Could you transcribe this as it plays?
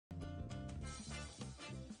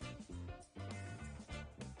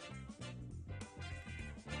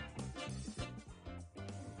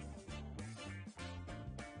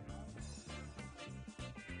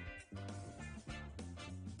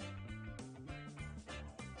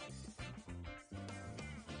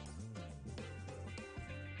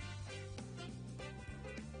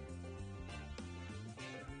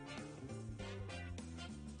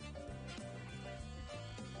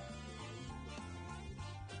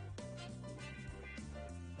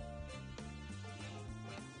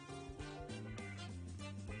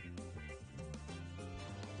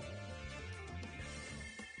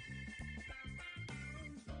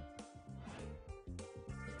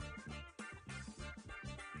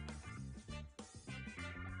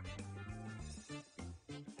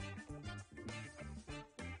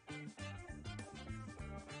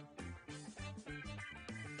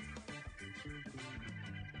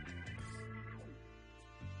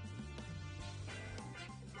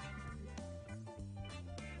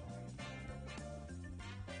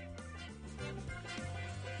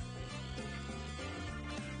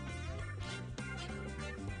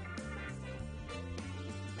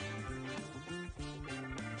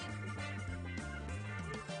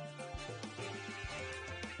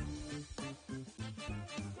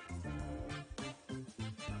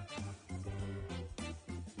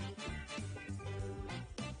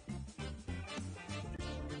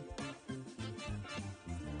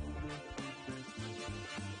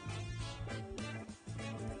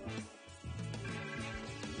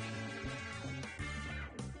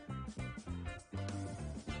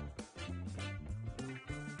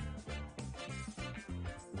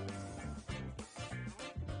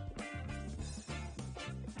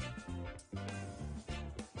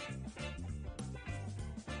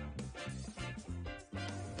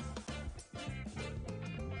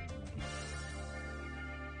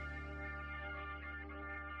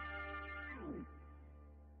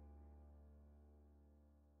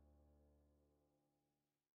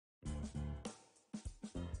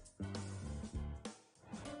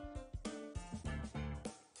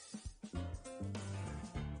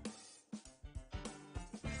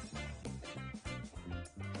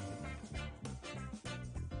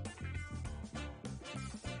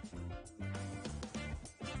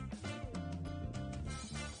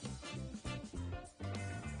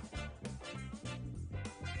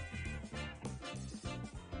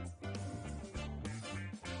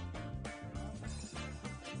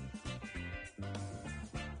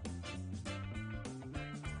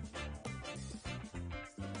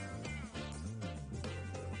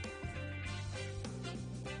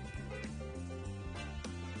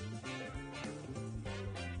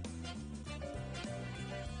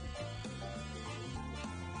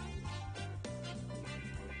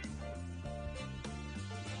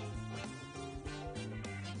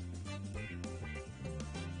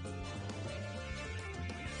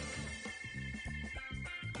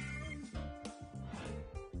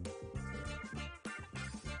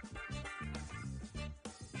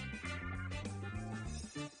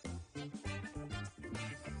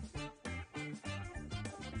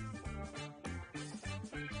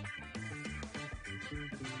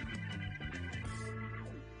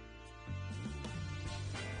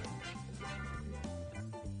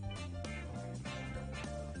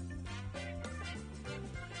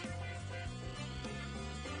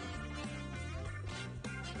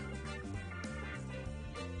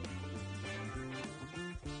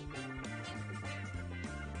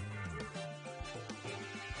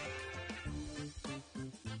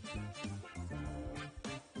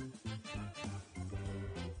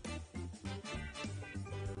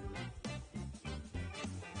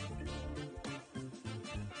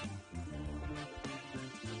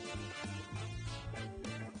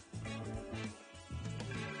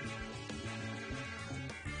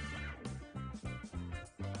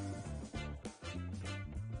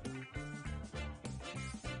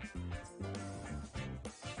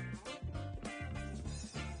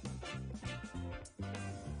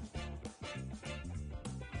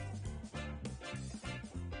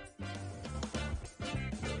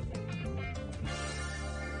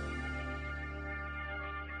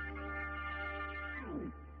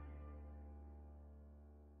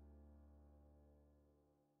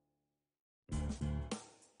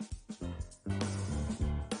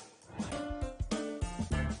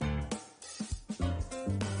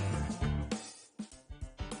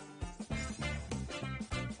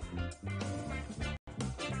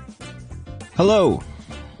Hello,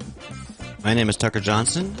 my name is Tucker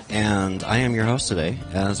Johnson, and I am your host today,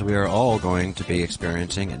 as we are all going to be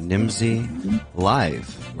experiencing Nimdzi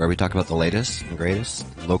Live, where we talk about the latest and greatest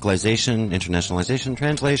localization, internationalization,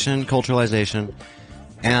 translation, culturalization,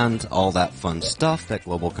 and all that fun stuff that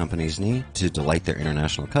global companies need to delight their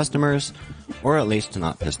international customers, or at least to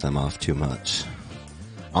not piss them off too much.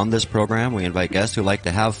 On this program, we invite guests who like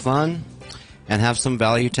to have fun and have some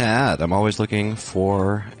value to add. I'm always looking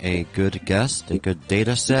for a good guest, a good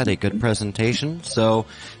data set, a good presentation. So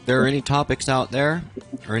if there are any topics out there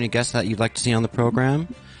or any guests that you'd like to see on the program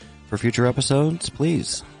for future episodes,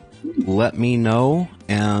 please let me know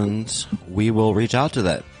and we will reach out to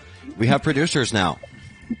that. We have producers now.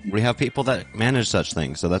 We have people that manage such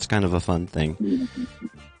things, so that's kind of a fun thing.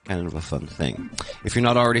 If you're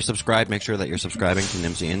not already subscribed, make sure that you're subscribing to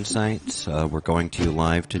Nimdzi Insights. We're going to you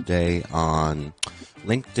live today on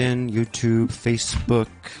LinkedIn, YouTube, Facebook,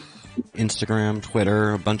 Instagram,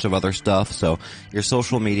 Twitter, a bunch of other stuff. So your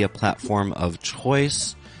social media platform of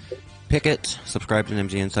choice, pick it, subscribe to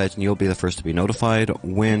Nimdzi Insights, and you'll be the first to be notified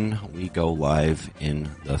when we go live in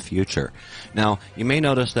the future. Now, you may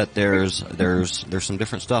notice that there's some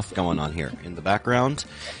different stuff going on here in the background,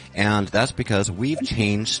 and that's because we've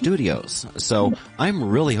changed studios. So I'm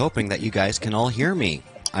really hoping that you guys can all hear me.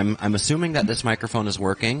 I'm assuming that this microphone is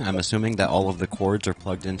working. I'm assuming that all of the cords are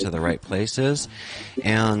plugged into the right places.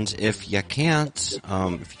 And if you can't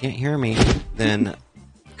hear me, then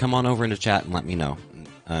come on over into chat and let me know.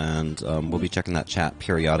 And we'll be checking that chat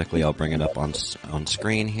periodically. I'll bring it up on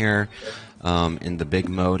screen here in the big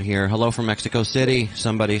mode here. Hello from Mexico City,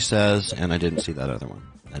 somebody says, and I didn't see that other one.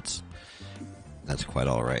 That's quite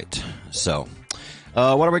all right. So,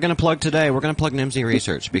 what are we going to plug today? We're going to plug Nimdzi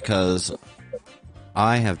Research because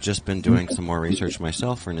I have just been doing some more research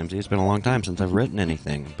myself for Nimdzi. It's been a long time since I've written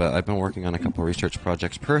anything, but I've been working on a couple of research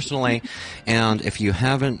projects personally. And if you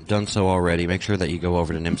haven't done so already, make sure that you go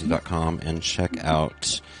over to nimdzi.com and check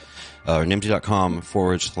out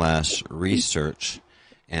nimdzi.com/research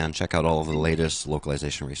and check out all of the latest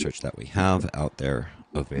localization research that we have out there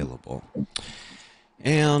available.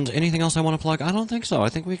 And anything else I want to plug? I don't think so. I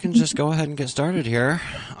think we can just go ahead and get started here.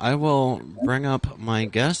 I will bring up my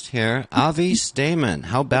guest here, Avi Staiman.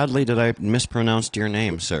 How badly did I mispronounce your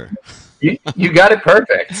name, sir? You got it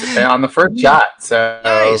perfect on the first shot. So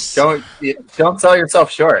nice. Don't sell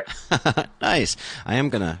yourself short. Nice. I am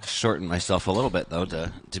going to shorten myself a little bit, though,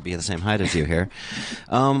 to be the same height as you here.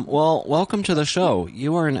 Well, welcome to the show.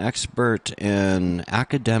 You are an expert in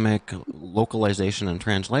academic localization and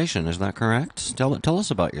translation. Is that correct? Tell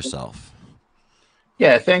us about yourself.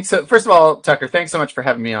 Yeah, thanks. So first of all, Tucker, thanks so much for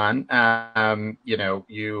having me on. You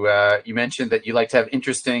mentioned that you like to have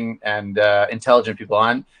interesting and intelligent people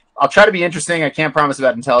on. I'll try to be interesting. I can't promise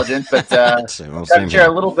about intelligent, but I'll share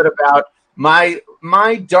a little bit about my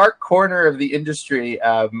dark corner of the industry,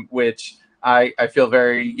 which I feel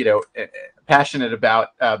very passionate about,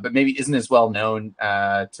 but maybe isn't as well known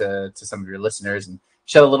to some of your listeners, and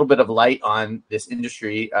shed a little bit of light on this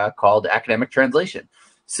industry called academic translation.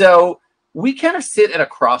 So we kind of sit at a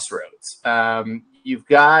crossroads. You've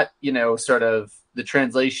got sort of the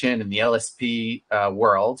translation and the LSP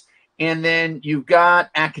world. And then you've got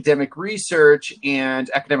academic research and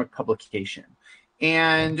academic publication.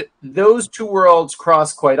 And those two worlds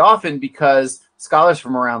cross quite often because scholars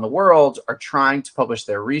from around the world are trying to publish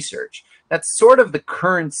their research. That's sort of the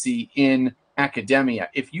currency in academia.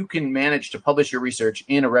 If you can manage to publish your research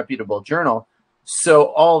in a reputable journal, so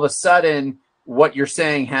all of a sudden what you're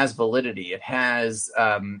saying has validity. It has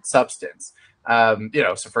substance.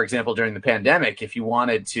 So for example, during the pandemic, if you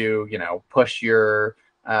wanted to, push your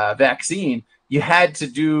vaccine, you had to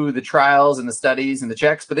do the trials and the studies and the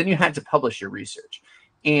checks, but then you had to publish your research.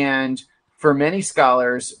 And for many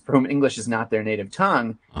scholars for whom English is not their native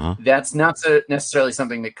tongue, that's not necessarily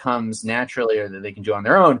something that comes naturally or that they can do on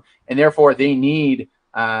their own. And therefore they need,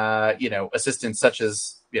 assistance such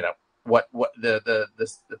as, what the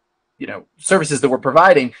services that we're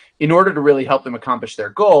providing in order to really help them accomplish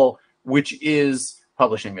their goal, which is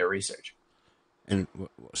publishing their research. And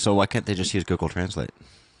so why can't they just use Google Translate?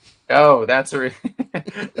 Oh, that's a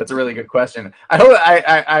really good question. I hope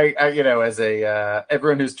I as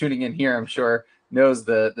everyone who's tuning in here, I'm sure knows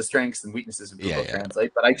the strengths and weaknesses of Google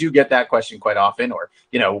Translate, but I do get that question quite often. Or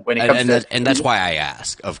when it comes and that's why I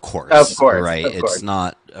ask. Of course, right? It's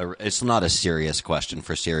not a serious question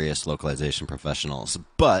for serious localization professionals,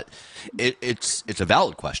 but it's a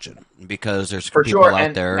valid question because there's people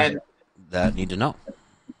out there that need to know.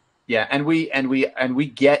 Yeah, and we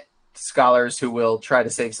get scholars who will try to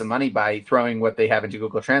save some money by throwing what they have into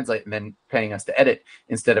Google Translate and then paying us to edit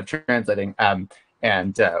instead of translating.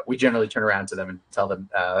 and we generally turn around to them and tell them,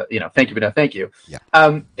 thank you, but no thank you.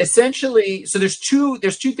 Yeah. Essentially, so there's two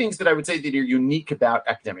things that I would say that are unique about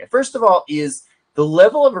academia. First of all is the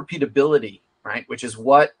level of repeatability, right, which is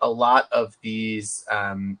what a lot of these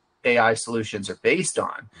AI solutions are based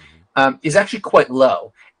on, is actually quite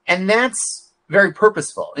low. And that's very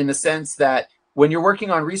purposeful in the sense that when you're working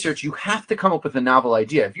on research, you have to come up with a novel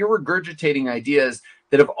idea. If you're regurgitating ideas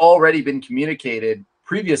that have already been communicated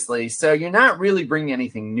previously, so you're not really bringing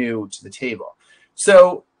anything new to the table.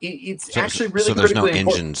 So it's actually really so there's no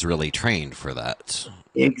important. engines really trained for that.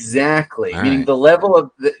 Exactly. All Meaning right. the level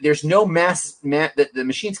of there's no the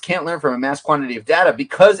machines can't learn from a mass quantity of data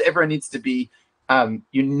because everyone needs to be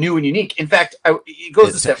new and unique. In fact, it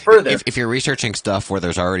goes a step further. If you're researching stuff where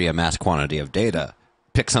there's already a mass quantity of data,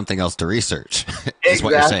 pick something else to research. Is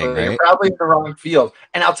what you're saying, right? You're probably in the wrong field.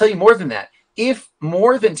 And I'll tell you more than that. If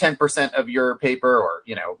more than 10% of your paper, or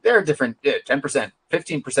there are different 10%,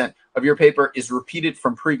 15% of your paper is repeated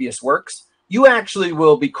from previous works, you actually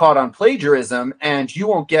will be caught on plagiarism, and you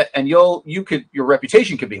won't get, and your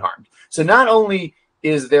reputation could be harmed. So not only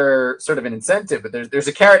is there sort of an incentive, but there's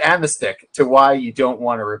a carrot and the stick to why you don't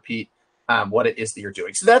want to repeat what it is that you're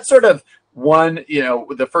doing. So that's sort of one,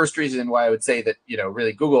 the first reason why I would say that,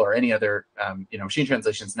 really Google or any other, machine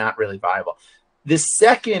translation is not really viable. The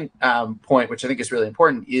second point, which I think is really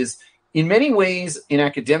important, is in many ways in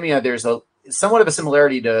academia, there's somewhat of a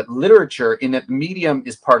similarity to literature in that the medium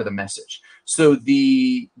is part of the message. So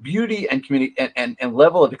the beauty and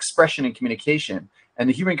level of expression and communication and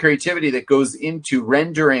the human creativity that goes into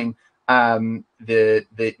rendering the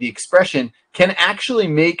expression can actually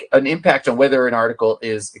make an impact on whether an article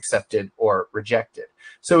is accepted or rejected.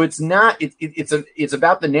 So it's not it's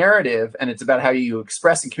about the narrative, and it's about how you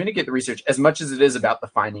express and communicate the research as much as it is about the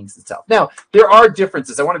findings itself. Now, there are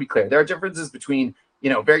differences. I want to be clear. There are differences between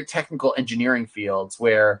very technical engineering fields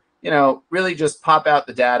where really just pop out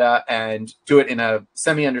the data and do it in a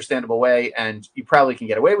semi-understandable way, and you probably can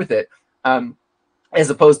get away with it. As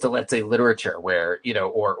opposed to, let's say, literature, where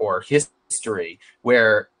or history,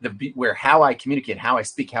 where how I communicate, how I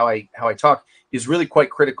speak, how I talk is really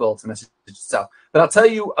quite critical to the message itself. But I'll tell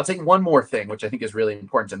you one more thing, which I think is really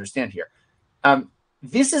important to understand here.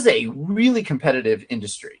 This is a really competitive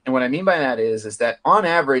industry, and what I mean by that is that on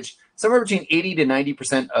average, somewhere between 80 to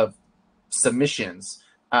 90% of submissions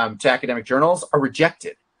to academic journals are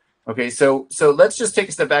rejected. Okay, so let's just take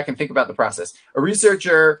a step back and think about the process. A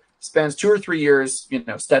researcher spends 2 or 3 years,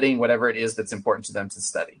 studying whatever it is that's important to them to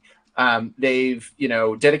study. They've,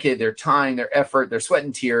 dedicated their time, their effort, their sweat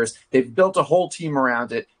and tears. They've built a whole team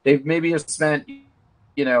around it. They've maybe spent, 3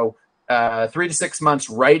 to 6 months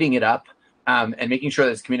writing it up and making sure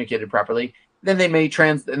that it's communicated properly. Then they may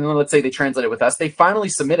and then let's say they translate it with us. They finally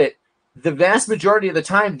submit it. The vast majority of the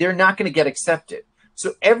time, they're not going to get accepted.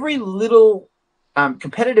 So every little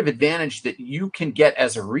competitive advantage that you can get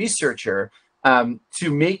as a researcher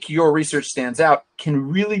to make your research stands out can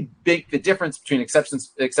really make the difference between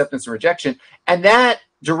acceptance and rejection. And that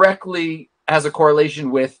directly has a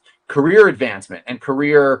correlation with career advancement and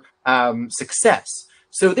career success.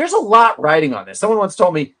 So there's a lot riding on this. Someone once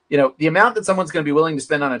told me, the amount that someone's going to be willing to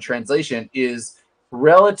spend on a translation is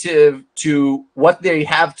relative to what they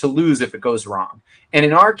have to lose if it goes wrong. And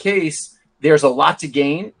in our case, there's a lot to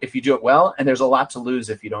gain if you do it well, and there's a lot to lose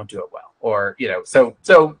if you don't do it well. Or,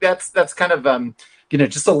 so that's kind of,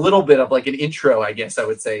 just a little bit of like an intro, I guess I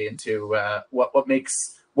would say, into what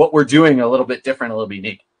makes what we're doing a little bit different, a little bit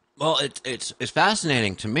unique. Well, it's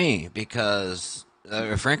fascinating to me because,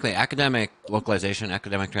 frankly, academic localization,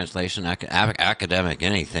 academic translation, academic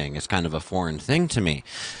anything is kind of a foreign thing to me,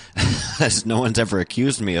 as no one's ever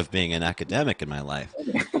accused me of being an academic in my life.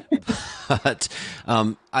 But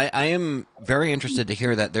I am very interested to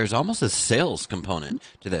hear that there's almost a sales component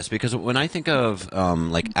to this, because when I think of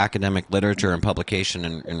like academic literature and publication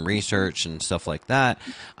and research and stuff like that,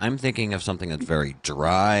 I'm thinking of something that's very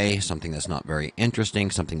dry, something that's not very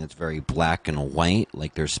interesting, something that's very black and white.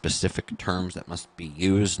 Like there's specific terms that must be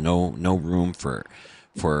used, no room for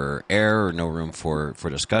error, or no room for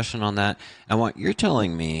discussion on that. And what you're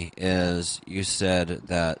telling me is, you said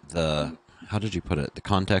that how did you put it? The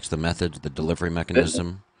context, the method, the delivery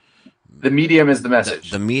mechanism. The medium is the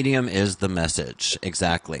message. The medium is the message,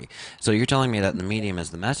 exactly. So you're telling me that the medium is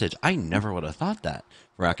the message. I never would have thought that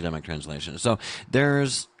for academic translation. So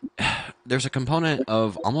there's a component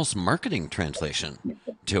of almost marketing translation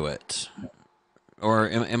to it. Or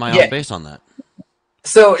am I off base on that?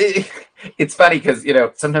 So it's funny because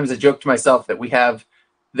sometimes I joke to myself that we have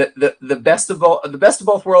the best of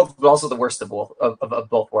both worlds, but also the worst of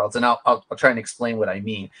both worlds. And I'll try and explain what I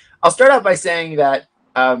mean. I'll start out by saying that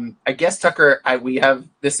I guess, Tucker, we have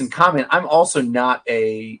this in common. I'm also not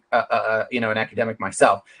an academic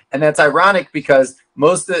myself, and that's ironic because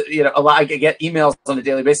I get emails on a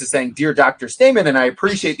daily basis saying, "Dear Dr. Staiman," and I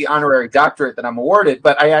appreciate the honorary doctorate that I'm awarded,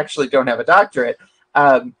 but I actually don't have a doctorate.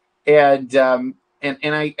 Um, and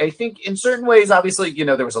I think in certain ways, obviously,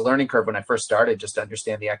 there was a learning curve when I first started, just to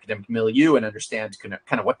understand the academic milieu and understand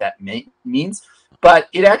kind of what that means. But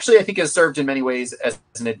it actually, I think, has served in many ways as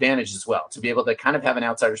an advantage as well, to be able to kind of have an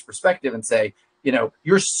outsider's perspective and say,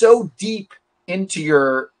 you're so deep into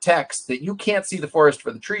your text that you can't see the forest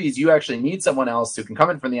for the trees. You actually need someone else who can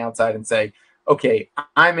come in from the outside and say, okay,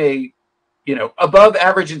 I'm a above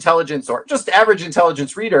average intelligence or just average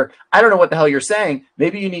intelligence reader. I don't know what the hell you're saying.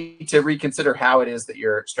 Maybe you need to reconsider how it is that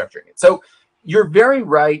you're structuring it. So you're very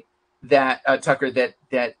right that, Tucker,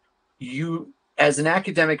 that you, as an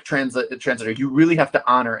academic translator, you really have to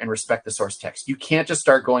honor and respect the source text. You can't just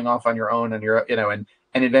start going off on your own and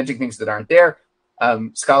inventing things that aren't there.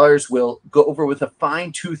 Scholars will go over with a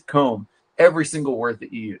fine-tooth comb every single word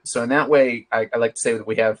that you use. So in that way, I like to say that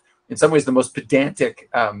we have, in some ways, the most pedantic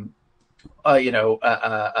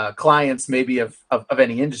clients maybe of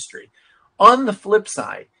any industry. On the flip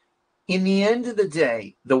side, in the end of the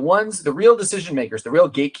day, the real decision makers, the real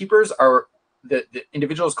gatekeepers are the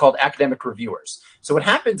individuals called academic reviewers. So what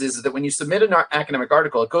happens is that when you submit an academic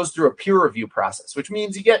article, it goes through a peer review process, which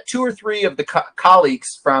means you get 2 or 3 of the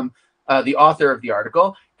colleagues from the author of the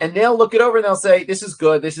article, and they'll look it over and they'll say, this is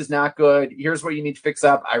good, this is not good, here's what you need to fix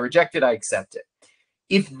up, I reject it, I accept it.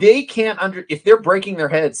 If they can't if they're breaking their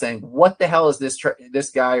head saying, what the hell is this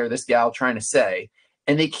guy or this gal trying to say,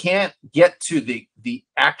 and they can't get to the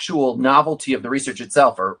actual novelty of the research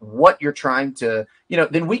itself or what you're trying to,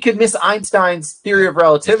 then we could miss Einstein's theory of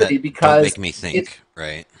relativity because don't make me think,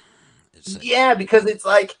 right? Because it's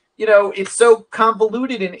like, it's so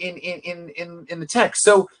convoluted in the text.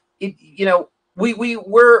 So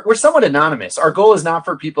we're somewhat anonymous. Our goal is not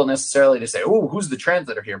for people necessarily to say, "Oh, who's the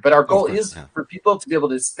translator here?" But our goal is for people to be able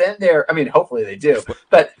to spend hopefully they do,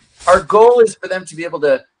 but our goal is for them to be able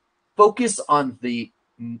to focus on the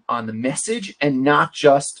message and not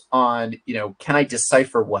just on, can I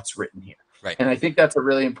decipher what's written here? Right. And I think that's a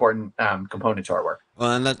really important component to our work.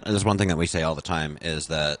 Well, and that's one thing that we say all the time is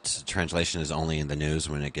that translation is only in the news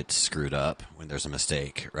when it gets screwed up, when there's a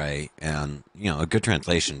mistake, right? And, a good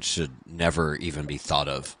translation should never even be thought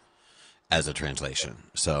of as a translation.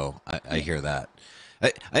 So I hear that.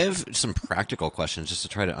 I have some practical questions just to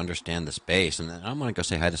try to understand the space, and then I'm going to go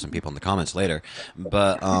say hi to some people in the comments later.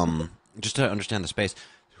 But just to understand the space,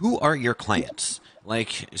 who are your clients?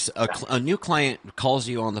 Like a new client calls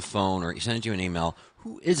you on the phone or sends you an email.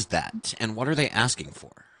 Who is that, and what are they asking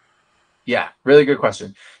for? Yeah, really good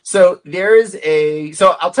question. So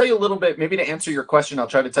so I'll tell you a little bit, maybe to answer your question, I'll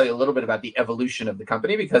try to tell you a little bit about the evolution of the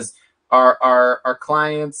company, because our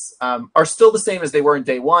clients are still the same as they were in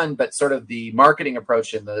day one, but sort of the marketing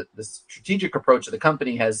approach and the strategic approach of the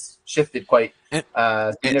company has shifted quite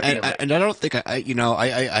significantly. And I don't think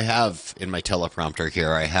I have in my teleprompter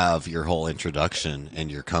here, I have your whole introduction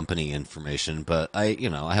and your company information, but I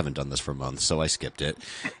haven't done this for months, so I skipped it.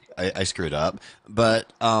 I screwed up.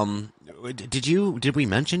 But did we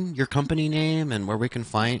mention your company name and where we can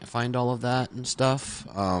find all of that and stuff?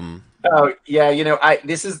 Oh yeah,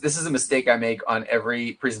 this is a mistake I make on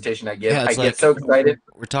every presentation I give. I get so excited.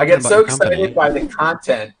 I get so excited by the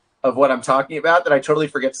content of what I'm talking about that I totally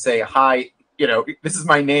forget to say hi. This is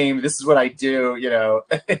my name. This is what I do.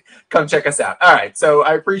 Come check us out. All right, so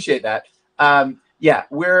I appreciate that.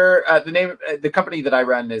 We're the company that I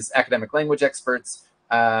run is Academic Language Experts.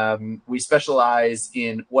 We specialize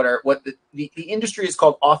in what the industry is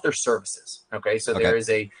called author services. Okay. So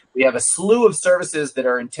we have a slew of services that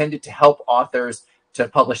are intended to help authors to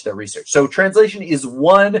publish their research. So translation is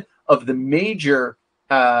one of the major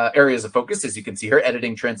areas of focus, as you can see here: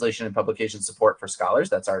 editing, translation, and publication support for scholars.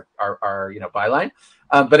 That's our byline.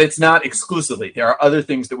 But it's not exclusively. There are other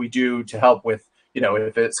things that we do to help with,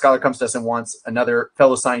 if a scholar comes to us and wants another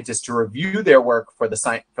fellow scientist to review their work from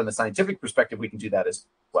the scientific perspective, we can do that as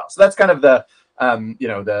well. So that's kind of the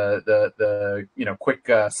quick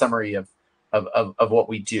summary of what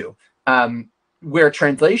we do. Where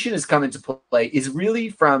translation has come into play is really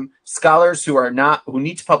from scholars who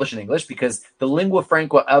need to publish in English, because the lingua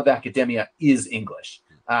franca of academia is English.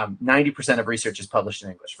 90% of research is published in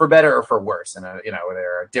English, for better or for worse. And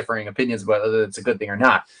there are differing opinions about whether it's a good thing or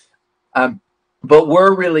not. But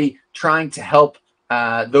we're really trying to help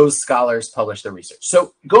those scholars publish their research.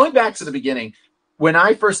 So going back to the beginning, when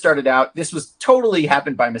I first started out, this was totally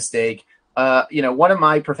happened by mistake. One of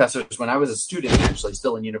my professors, when I was a student, actually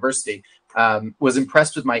still in university, was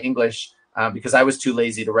impressed with my English because I was too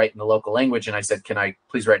lazy to write in the local language. And I said, can I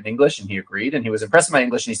please write in English? And he agreed. And he was impressed with my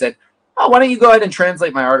English. And he said, oh, why don't you go ahead and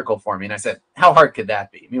translate my article for me? And I said, how hard could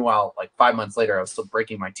that be? Meanwhile, like 5 months later, I was still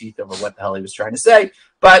breaking my teeth over what the hell he was trying to say.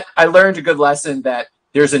 But I learned a good lesson that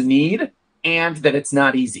there's a need and that it's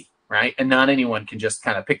not easy, right? And not anyone can just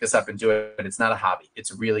kind of pick this up and do it. But it's not a hobby.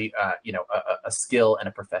 It's really, a skill and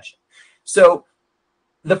a profession. So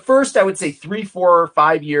the first, I would say 3, 4,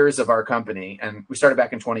 5 years of our company, and we started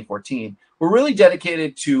back in 2014, we're really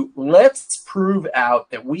dedicated to let's prove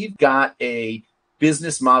out that we've got a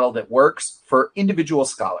business model that works for individual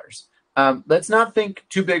scholars. Let's not think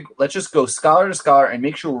too big. Let's just go scholar to scholar and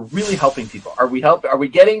make sure we're really helping people. Are we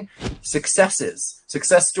getting success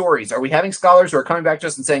stories? Are we having scholars who are coming back to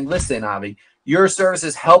us and saying, listen, Avi, your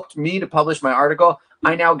services helped me to publish my article.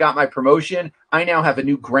 I now got my promotion. I now have a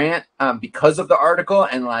new grant because of the article.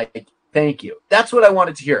 And like, thank you. That's what I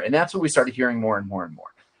wanted to hear. And that's what we started hearing more and more and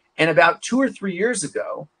more. And about 2 or 3 years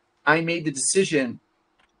ago, I made the decision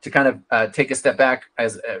to kind of take a step back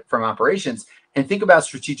from operations and think about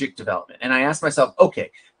strategic development. And I asked myself, okay,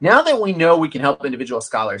 now that we know we can help individual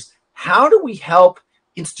scholars, how do we help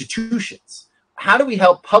institutions? How do we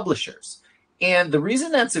help publishers? And the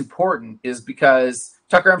reason that's important is because,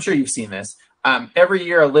 Tucker, I'm sure you've seen this. Every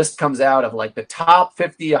year a list comes out of like the top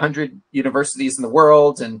 50, 100 universities in the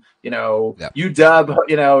world. And,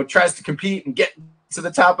 UW, tries to compete and get to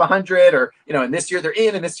the top 100 or, and this year they're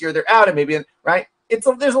in and this year they're out and maybe, right?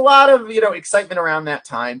 There's a lot of, excitement around that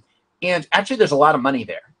time. And actually there's a lot of money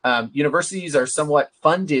there. Universities are somewhat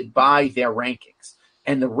funded by their rankings.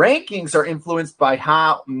 And the rankings are influenced by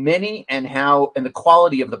how many and the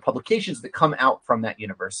quality of the publications that come out from that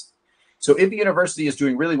university. So if the university is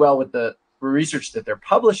doing really well with the research that they're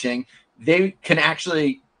publishing, they can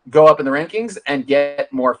actually go up in the rankings and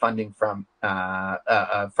get more funding from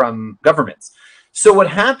governments. So what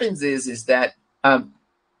happens is that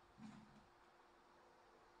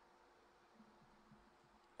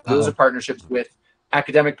those are partnerships with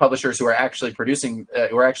academic publishers who are actually publishing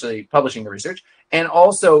the research, and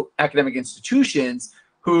also academic institutions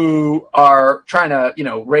who are trying to,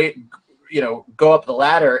 go up the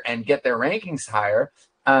ladder and get their rankings higher,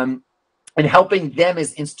 and helping them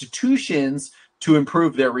as institutions to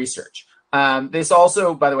improve their research. This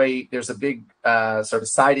also, by the way, there's a big sort of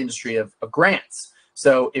side industry of grants.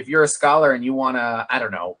 So if you're a scholar and you want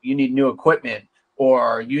to, you need new equipment,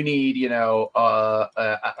 or you need, a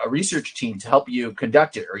research team to help you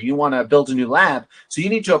conduct it, or you want to build a new lab, so you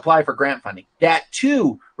need to apply for grant funding. That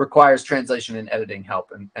too requires translation and editing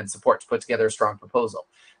help and support to put together a strong proposal.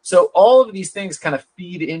 So all of these things kind of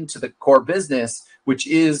feed into the core business, which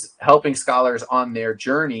is helping scholars on their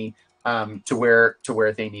journey to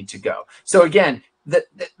where they need to go. So again,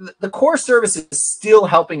 the core service is still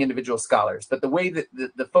helping individual scholars, but the way that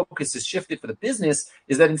the focus is shifted for the business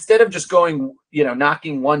is that instead of just going,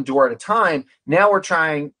 knocking one door at a time, now we're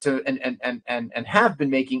trying to and have been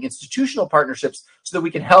making institutional partnerships so that we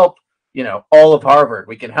can help, all of Harvard,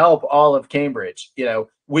 we can help all of Cambridge,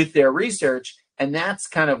 with their research. And that's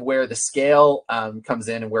kind of where the scale comes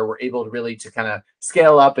in, and where we're able to really to kind of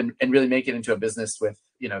scale up and really make it into a business with,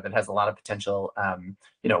 that has a lot of potential,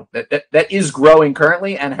 that is growing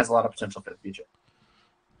currently and has a lot of potential for the future.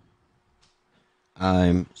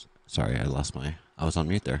 I'm sorry, I was on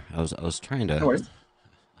mute there. I was trying to, No worries.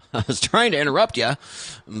 I was trying to interrupt you,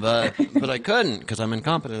 but I couldn't because I'm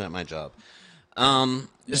incompetent at my job.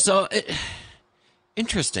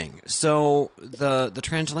 Interesting. So the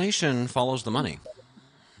translation follows the money,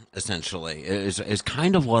 essentially, is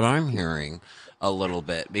kind of what I'm hearing a little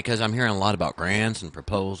bit, because I'm hearing a lot about grants and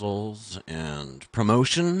proposals and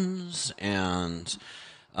promotions and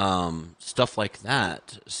stuff like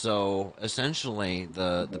that. So essentially,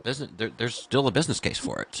 the business there's still a business case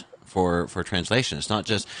for it for translation. It's not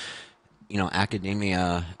just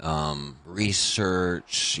academia,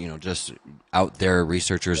 research, just out there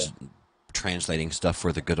researchers translating stuff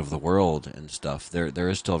for the good of the world and stuff. There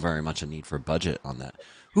is still very much a need for budget on that.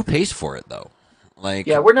 Who pays for it though?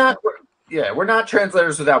 We're not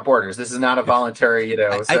translators without borders. This is not a voluntary,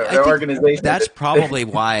 organization. That's probably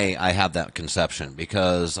why I have that conception,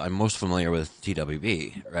 because I'm most familiar with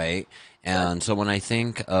TWB, right? And so when I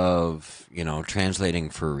think of, translating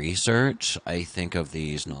for research, I think of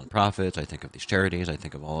these nonprofits, I think of these charities, I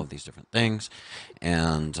think of all of these different things,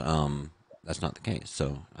 and that's not the case.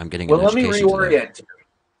 So I'm getting an education. Let me reorient you.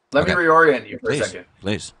 Let me reorient you for a second.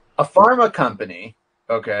 Please. A pharma company,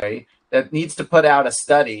 that needs to put out a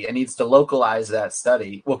study and needs to localize that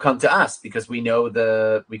study will come to us because we know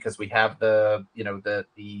we have the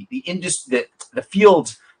industry, the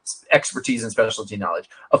field expertise and specialty knowledge.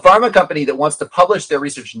 A pharma company that wants to publish their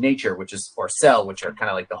research in Nature, or Cell, which are kind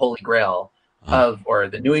of like the holy grail or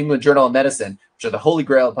the New England Journal of Medicine, which are the holy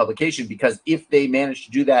grail of publication, because if they manage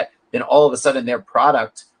to do that, then all of a sudden their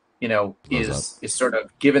product, is sort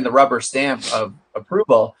of given the rubber stamp of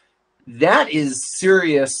approval. That is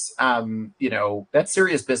serious, that's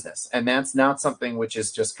serious business. And that's not something which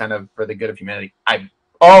is just kind of for the good of humanity. I'm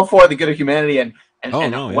all for the good of humanity. And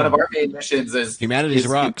one of our main missions is humanities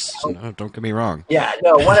rocks. No, don't get me wrong. Yeah,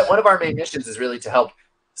 no, one of our main missions is really to help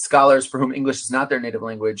scholars for whom English is not their native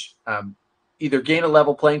language, either gain a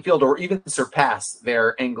level playing field or even surpass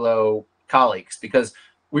their Anglo colleagues, because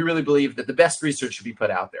we really believe that the best research should be put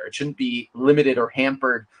out there. It shouldn't be limited or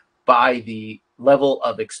hampered by the level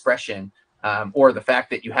of expression or the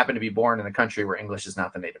fact that you happen to be born in a country where English is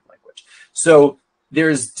not the native language. So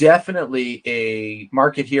there's definitely a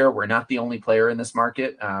market here. We're not the only player in this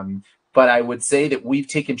market, but I would say that we've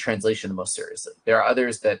taken translation the most seriously. There are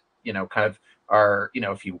others that, kind of are,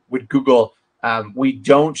 if you would Google, we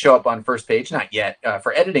don't show up on first page, not yet,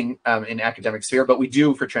 for editing in academic sphere, but we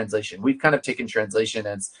do for translation. We've kind of taken translation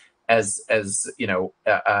as trying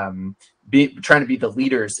to be the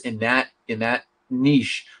leaders in that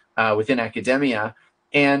niche within academia.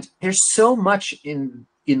 And there's so much in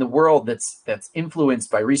the world that's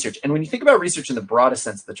influenced by research. And when you think about research in the broadest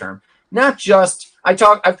sense of the term, not just I've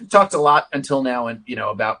talked a lot until now and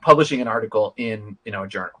about publishing an article in a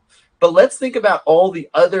journal, but let's think about all the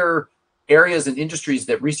other areas and industries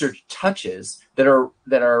that research touches that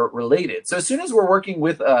are related. So as soon as we're working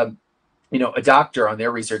with a doctor on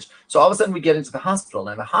their research, so all of a sudden we get into the hospital,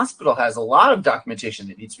 and the hospital has a lot of documentation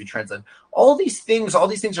that needs to be translated. All these things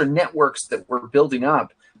are networks that we're building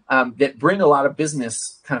up that bring a lot of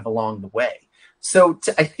business kind of along the way. So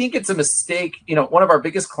I think it's a mistake. One of our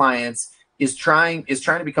biggest clients is trying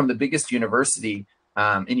to become the biggest university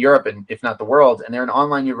in Europe, and if not the world, and they're an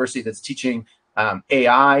online university that's teaching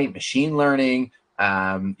AI, machine learning,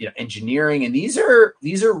 engineering, and these are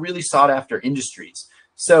really sought after industries.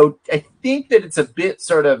 So I think that it's a bit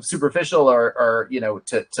sort of superficial, or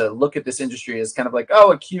to look at this industry as kind of like,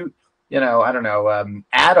 a cute,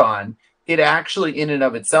 add-on. It actually, in and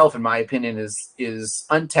of itself, in my opinion, is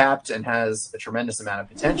untapped and has a tremendous amount of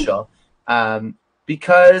potential,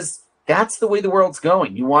 because that's the way the world's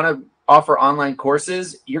going. You want to offer online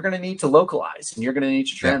courses, you're going to need to localize, and you're going to need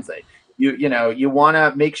to translate. You want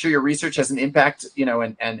to make sure your research has an impact,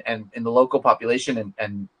 and in the local population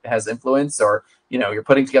and has influence, or you're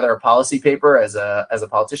putting together a policy paper as a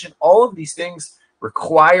politician. All of these things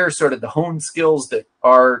require sort of the honed skills that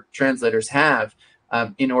our translators have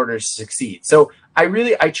in order to succeed. So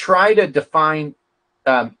I try to define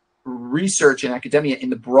research in academia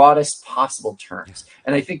in the broadest possible terms,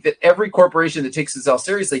 and I think that every corporation that takes itself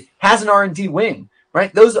seriously has an R&D wing.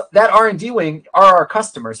 Right, that R&D wing are our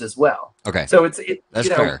customers as well. Okay, so that's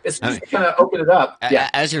fair. It's just kind of open it up. Yeah.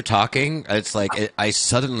 As you're talking, it's like I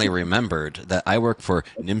suddenly remembered that I work for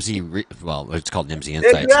Nimdzi. It's called Nimdzi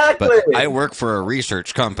Insights, exactly. But I work for a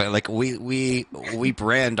research company. Like we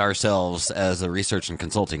brand ourselves as a research and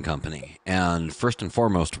consulting company, and first and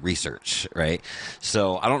foremost, research. Right.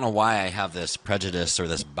 So I don't know why I have this prejudice, or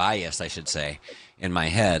this bias, I should say, in my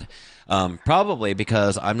head. Probably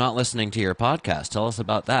because I'm not listening to your podcast. Tell us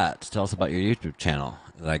about that. Tell us about your YouTube channel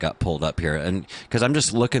that I got pulled up here. And because I'm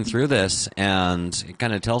just looking through this, and it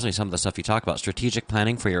kind of tells me some of the stuff you talk about: strategic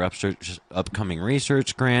planning for your upcoming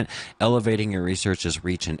research grant, elevating your research's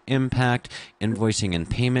reach and impact, invoicing and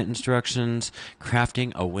payment instructions,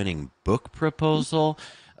 crafting a winning book proposal.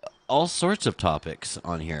 All sorts of topics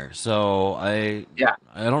on here. So I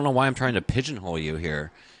don't know why I'm trying to pigeonhole you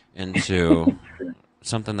here into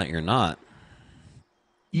something that you're not.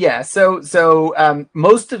 Yeah, so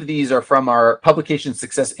most of these are from our Publication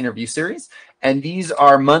Success Interview Series, and these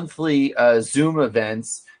are monthly Zoom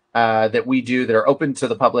events that we do that are open to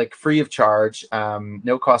the public, free of charge,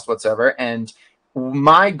 no cost whatsoever. And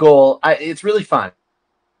my goal, it's really fun.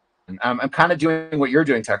 I'm kind of doing what you're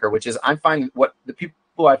doing, Tucker, which is I'm finding what the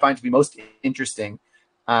people I find to be most interesting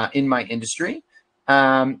in my industry,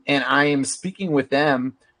 and I am speaking with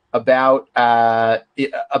them about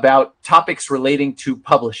topics relating to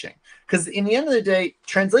publishing, because in the end of the day,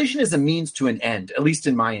 translation is a means to an end, at least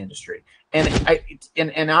in my industry. And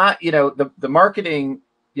the marketing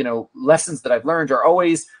lessons that I've learned are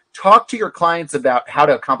always talk to your clients about how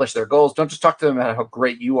to accomplish their goals. Don't just talk to them about how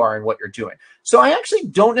great you are and what you're doing. So I actually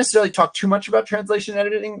don't necessarily talk too much about translation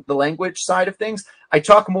editing, the language side of things. I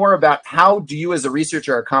talk more about how do you as a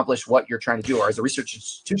researcher accomplish what you're trying to do, or as a research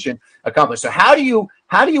institution accomplish. So how do you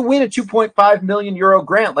win a 2.5 million euro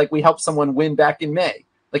grant like we helped someone win back in May?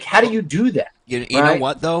 Like, how do you do that? You know Right?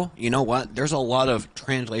 what, though? You know what? There's a lot of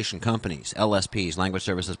translation companies, LSPs, language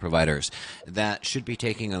services providers, that should be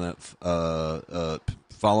taking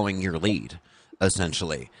following your lead,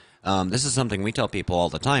 essentially. This is something we tell people all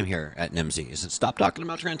the time here at Nimdzi, is that stop talking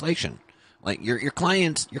about translation. Like, your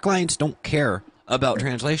clients don't care about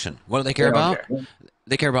translation. What do they care They don't about? care.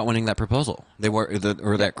 They care about winning that proposal. Or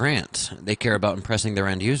that grant. They care about impressing their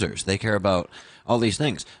end users. They care about all these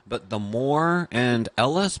things. But the more, and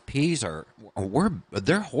LSPs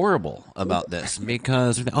they're horrible about this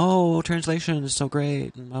because, oh, translation is so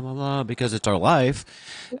great and blah blah blah, because it's our life,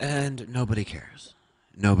 and nobody cares.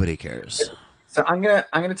 Nobody cares. So I'm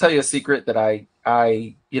gonna tell you a secret that I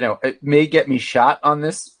it may get me shot on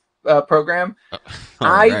this program. All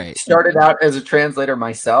I right. started out as a translator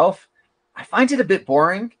myself. I find it a bit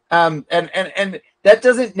boring. And that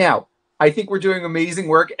doesn't now. I think we're doing amazing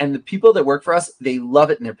work, and the people that work for us, they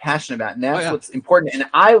love it and they're passionate about it. And that's what's important. And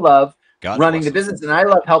I love God running bless the them. business, and I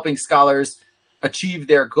love helping scholars achieve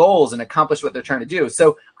their goals and accomplish what they're trying to do.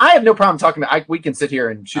 So I have no problem talking about. We can sit here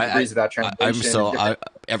and shoot the breeze about translation.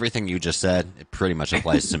 Everything you just said, it pretty much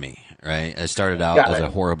applies to me, right? I started out Got as it. a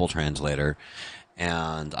horrible translator,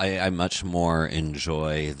 and I much more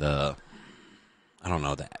enjoy I don't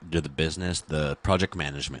know, the business, the project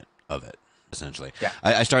management of it, essentially. Yeah.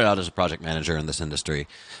 I started out as a project manager in this industry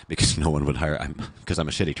because no one would because I'm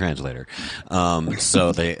a shitty translator.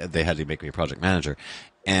 So they had to make me a project manager.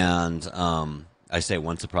 And I say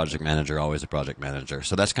once a project manager, always a project manager.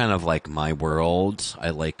 So that's kind of like my world.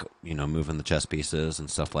 I like, moving the chess pieces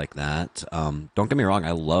and stuff like that. Don't get me wrong,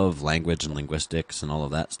 I love language and linguistics and all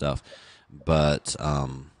of that stuff. But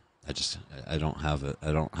I don't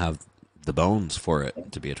have the bones for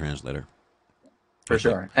it to be a translator. For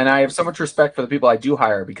sure. And I have so much respect for the people I do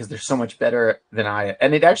hire because they're so much better than I.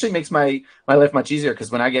 And it actually makes my life much easier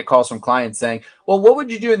because when I get calls from clients saying, well, what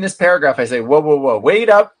would you do in this paragraph? I say, whoa, wait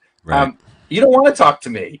up. Right. You don't want to talk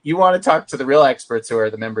to me. You want to talk to the real experts who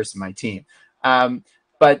are the members of my team.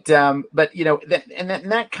 But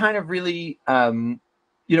that kind of really,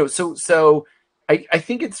 so I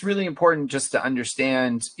think it's really important just to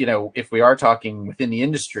understand, if we are talking within the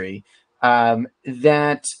industry,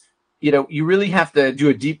 that you really have to do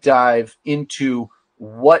a deep dive into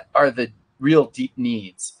what are the real deep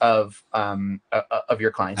needs of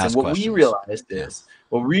your clients. Ask and what questions. we realized is,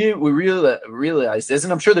 what we really realized is,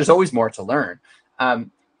 and I'm sure there's always more to learn,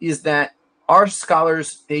 is that our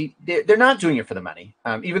scholars, they're not doing it for the money,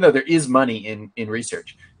 even though there is money in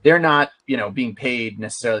research. They're not, being paid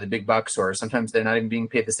necessarily the big bucks, or sometimes they're not even being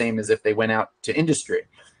paid the same as if they went out to industry.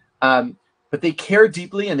 But they care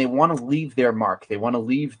deeply and they want to leave their mark. They want to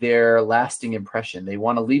leave their lasting impression. They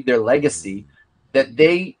want to leave their legacy that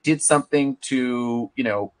they did something to,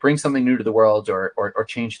 bring something new to the world or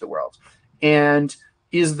change the world. And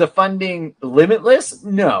is the funding limitless?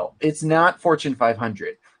 No, it's not Fortune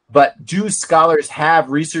 500. But do scholars have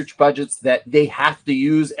research budgets that they have to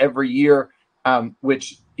use every year,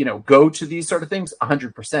 which, go to these sort of things?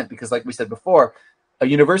 100%. Because like we said before, a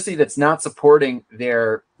university that's not supporting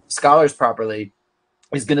their scholars properly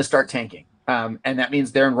is going to start tanking. And that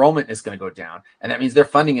means their enrollment is going to go down. And that means their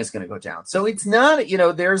funding is going to go down. So it's not,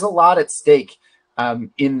 there's a lot at stake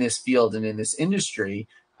in this field and in this industry.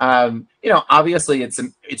 Obviously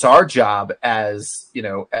it's our job as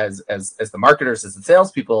the marketers, as the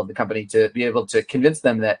salespeople of the company, to be able to convince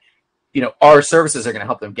them that, our services are going to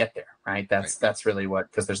help them get there. Right. That's really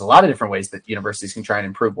because there's a lot of different ways that universities can try and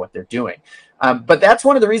improve what they're doing. But that's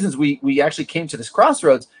one of the reasons we actually came to this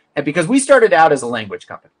crossroads. And because we started out as a language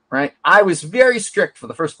company, right? I was very strict for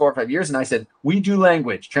the first 4 or 5 years. And I said, we do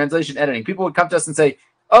language, translation, editing. People would come to us and say,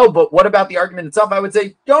 oh, but what about the argument itself? I would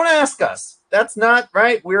say, don't ask us. That's not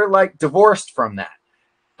right. We're like divorced from that.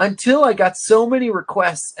 Until I got so many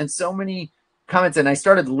requests and so many comments, and I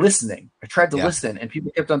started listening. I tried to listen, and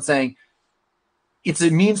people kept on saying, it's a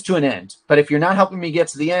means to an end. But if you're not helping me get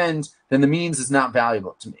to the end, then the means is not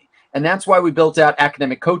valuable to me. And that's why we built out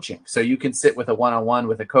academic coaching. So you can sit with a one-on-one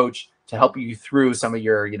with a coach to help you through some of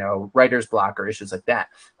your, writer's block or issues like that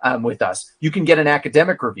with us. You can get an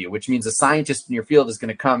academic review, which means a scientist in your field is going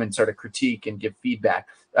to come and sort of critique and give feedback.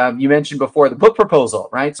 You mentioned before the book proposal,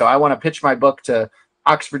 right? So I want to pitch my book to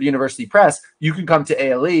Oxford University Press. You can come to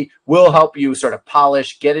ALE. We'll help you sort of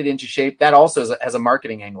polish, get it into shape. That also has a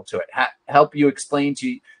marketing angle to it. Help you explain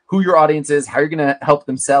to who your audience is, how you're going to help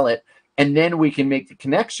them sell it. And then we can make the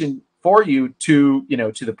connection for you to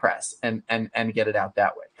the press and get it out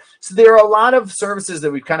that way. So there are a lot of services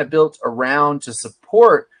that we've kind of built around to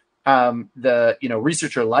support the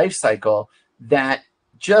researcher life cycle that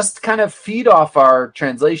just kind of feed off our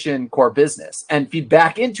translation core business and feed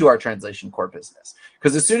back into our translation core business.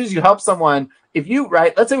 Because as soon as you help someone, if you,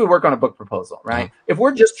 right, let's say we work on a book proposal, right? If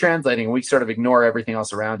we're just translating and we sort of ignore everything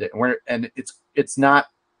else around it, and it's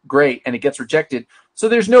not great and it gets rejected, so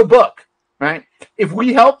there's no book, right? If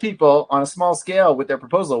we help people on a small scale with their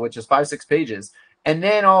proposal, which is 5-6 pages, and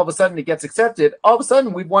then all of a sudden it gets accepted, all of a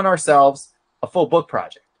sudden we've won ourselves a full book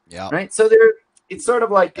project, right? So it's sort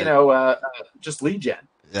of like, just lead gen.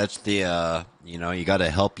 That's the, you got to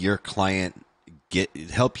help your client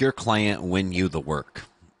win you the work,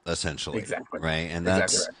 essentially. Exactly. Right. And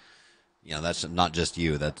that's, that's not just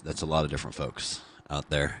you, that's a lot of different folks out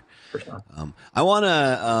there. For sure. I want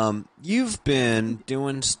to, you've been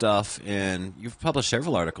doing stuff you've published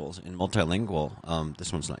several articles in Multilingual.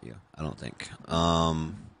 This one's not you, I don't think.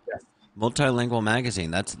 Multilingual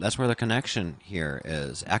magazine, that's where the connection here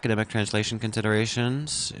is. Academic Translation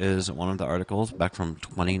Considerations is one of the articles back from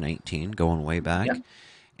 2019, going way back.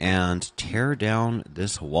 And Tear Down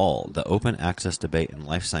This Wall, the open access debate in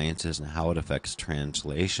life sciences and how it affects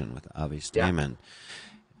translation with Avi Staiman.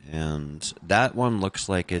 And that one looks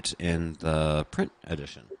like it's in the print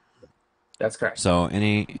edition. That's correct. So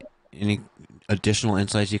any additional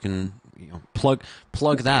insights you can plug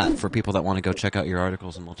that for people that want to go check out your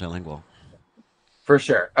articles in Multilingual. For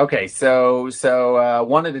sure. Okay, so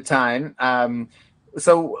one at a time.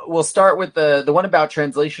 So we'll start with the one about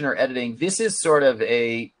translation or editing. This is sort of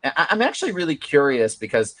I'm actually really curious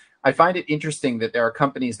because I find it interesting that there are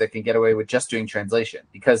companies that can get away with just doing translation,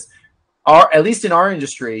 because at least in our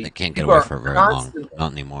industry, they can't get away for very long.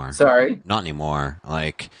 Not anymore. Sorry? Not anymore.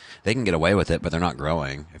 Like, they can get away with it, but they're not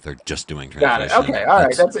growing if they're just doing translation. Got it. Okay. All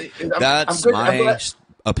right. That's my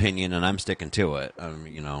opinion, and I'm sticking to it.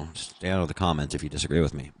 Stay out of the comments if you disagree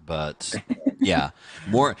with me. But yeah,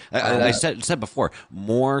 more. I said before,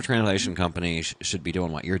 more translation companies should be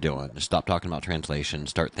doing what you're doing. Stop talking about translation.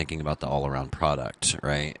 Start thinking about the all-around product.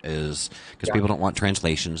 Right? Because people don't want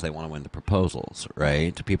translations; they want to win the proposals.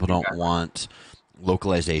 Right? People don't want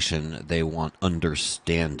localization; they want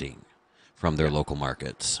understanding from their local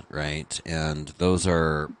markets. Right? And those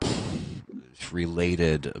are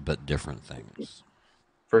related but different things.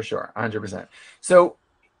 For sure, 100%. So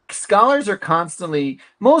scholars are constantly,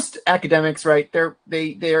 most academics, right?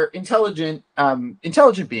 They're intelligent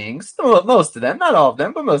beings. Most of them, not all of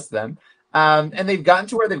them, but most of them. And they've gotten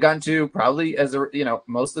to where they've gotten to probably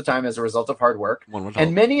most of the time as a result of hard work.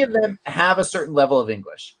 And many of them have a certain level of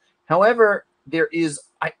English. However,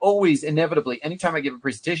 I always inevitably, anytime I give a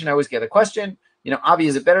presentation, I always get a question. Avi,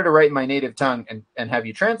 is it better to write in my native tongue and have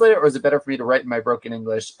you translate it, or is it better for me to write in my broken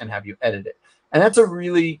English and have you edit it? And that's a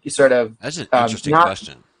really that's an interesting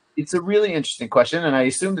question. It's a really interesting question, and I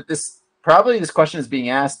assume that this question is being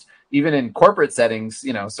asked even in corporate settings,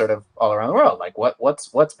 sort of all around the world. Like,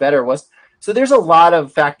 what's better? So there's a lot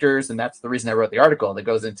of factors, and that's the reason I wrote the article that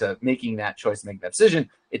goes into making that choice, making that decision.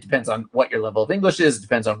 It depends on what your level of English is. It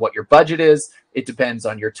depends on what your budget is. It depends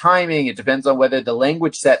on your timing. It depends on whether the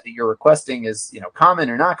language set that you're requesting is, common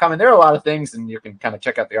or not common. There are a lot of things, and you can kind of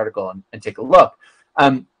check out the article and take a look.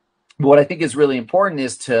 What I think is really important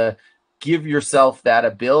is to give yourself that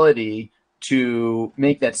ability to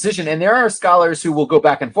make that decision. And there are scholars who will go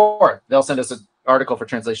back and forth. They'll send us an article for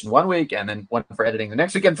translation one week and then one for editing the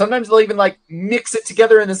next week. And sometimes they'll even mix it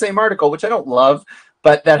together in the same article, which I don't love,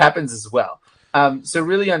 but that happens as well. So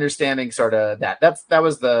really understanding sort of that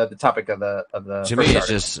was the topic of the to me, it's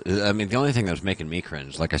just, the only thing that was making me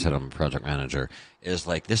cringe, like I said, I'm a project manager, is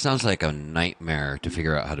this sounds like a nightmare to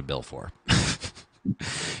figure out how to bill for.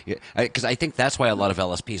 Because I think that's why a lot of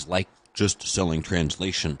LSPs like just selling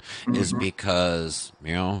translation is because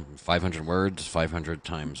 500 words, 500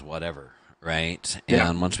 times whatever, right?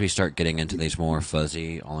 And once we start getting into these more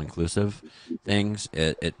fuzzy, all-inclusive things,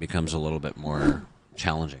 it becomes a little bit more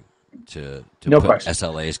challenging to put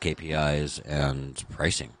SLAs, KPIs, and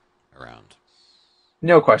pricing around.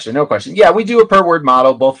 No question. Yeah, we do a per word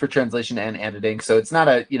model both for translation and editing, so it's not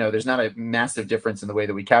there's not a massive difference in the way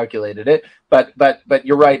that we calculated it. But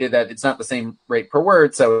you're right that it's not the same rate per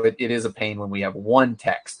word, so it is a pain when we have one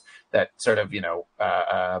text that sort of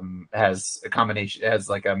has a combination, has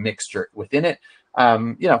like a mixture within it.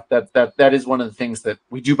 That is one of the things that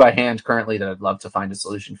we do by hand currently that I'd love to find a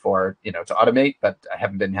solution for, to automate, but I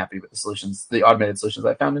haven't been happy with the automated solutions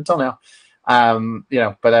I found until now.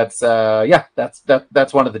 But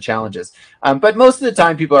that's one of the challenges. But most of the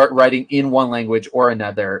time people are writing in one language or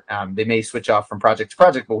another. They may switch off from project to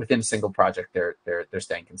project, but within a single project, they're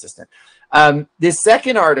staying consistent. This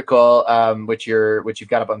second article, which you've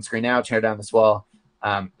got up on the screen now, Tear Down This Wall,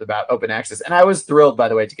 about open access. And I was thrilled, by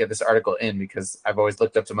the way, to get this article in because I've always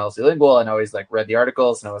looked up to Multilingual and always like read the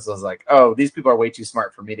articles, and I was like, oh, these people are way too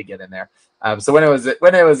smart for me to get in there. So when it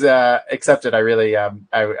was accepted, I really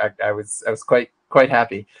I was quite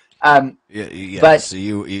happy. Yes, but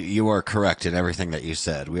you are correct in everything that you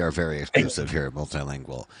said. We are very exclusive here at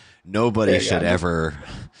Multilingual. Nobody should ever.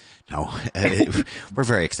 No, we're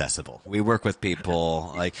very accessible. We work with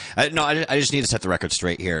people like I just need to set the record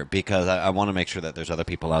straight here because I want to make sure that there's other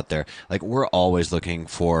people out there. Like we're always looking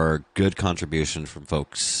for good contribution from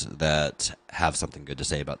folks that have something good to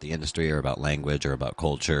say about the industry or about language or about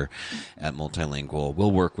culture. At Multilingual,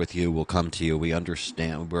 we'll work with you. We'll come to you. We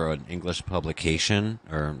understand we're an English publication,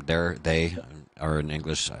 or they are an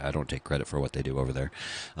English. I don't take credit for what they do over there.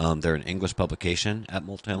 They're an English publication at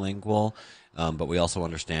Multilingual. But we also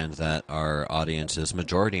understand that our audience is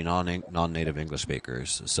majority non-native English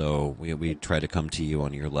speakers. So we try to come to you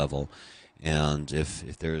on your level. And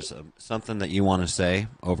if there's something that you want to say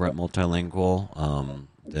over at Multilingual,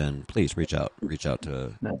 then please reach out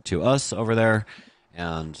to us over there,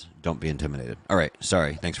 and don't be intimidated. All right,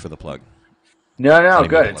 sorry. Thanks for the plug. No,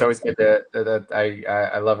 good. It's always good that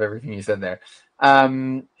I love everything you said there.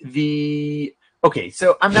 Okay,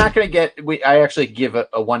 so I'm not going to get. I actually give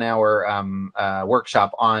a 1 hour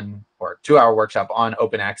workshop on, or 2 hour workshop on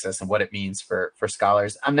open access and what it means for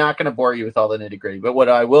scholars. I'm not going to bore you with all the nitty gritty, but what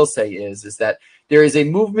I will say is that there is a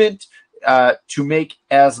movement to make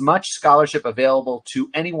as much scholarship available to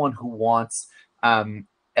anyone who wants, to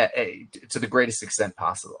the greatest extent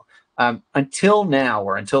possible. Until now,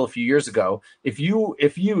 or until a few years ago, if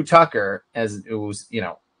you Tucker, as it was,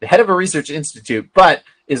 the head of a research institute, but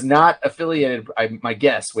is not affiliated, my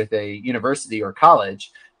guess, with a university or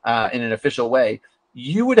college in an official way,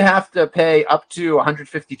 you would have to pay up to $150,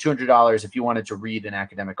 $200 if you wanted to read an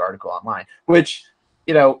academic article online, which,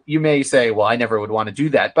 you may say, well, I never would want to do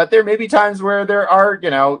that. But there may be times where there are,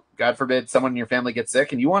 God forbid, someone in your family gets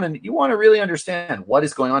sick and you want to really understand what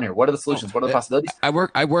is going on here. What are the solutions? What are the possibilities? I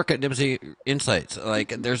work at Nimdzi Insights. Like,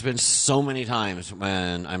 there's been so many times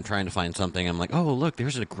when I'm trying to find something, I'm like, oh, look,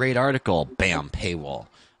 there's a great article. Bam, paywall.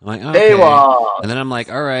 I'm like, okay. Paywall. And then I'm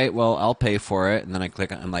like, all right, well, I'll pay for it. And then I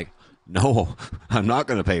click on, I'm like, no, I'm not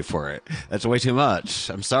going to pay for it. That's way too much.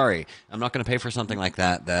 I'm sorry. I'm not going to pay for something like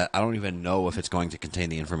that I don't even know if it's going to contain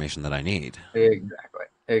the information that I need.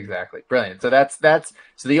 Exactly. Brilliant. So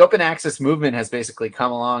so the open access movement has basically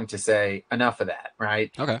come along to say enough of that,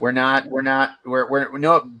 right? Okay. We're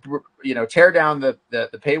tear down the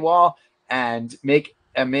paywall and make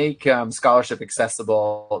scholarship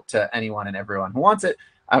accessible to anyone and everyone who wants it.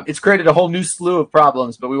 It's created a whole new slew of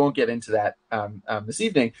problems, but we won't get into that this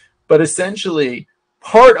evening. But essentially,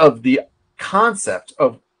 part of the concept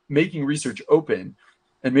of making research open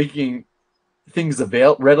and making things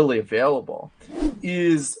readily available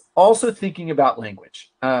is also thinking about language.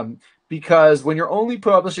 Because when you're only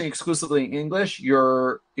publishing exclusively in English,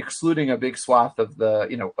 you're excluding a big swath of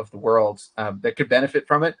the world that could benefit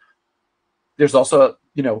from it. There's also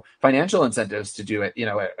financial incentives to do it.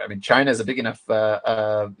 I mean, China is a big enough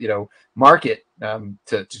market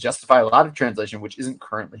to justify a lot of translation, which isn't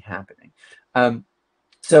currently happening.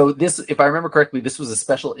 So this, if I remember correctly, this was a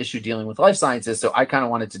special issue dealing with life sciences. So I kind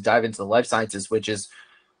of wanted to dive into the life sciences, which is,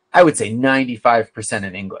 I would say, 95%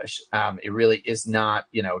 in English. It really is not,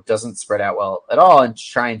 doesn't spread out well at all. And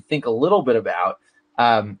try and think a little bit about,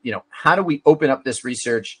 how do we open up this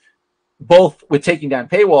research, both with taking down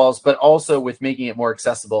paywalls, but also with making it more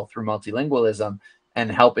accessible through multilingualism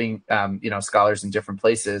and helping, scholars in different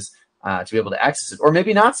places to be able to access it, or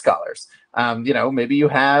maybe not scholars. Maybe you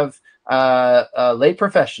have lay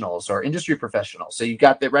professionals or industry professionals. So you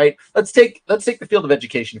got that, right? Let's take the field of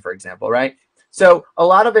education, for example, right? So a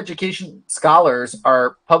lot of education scholars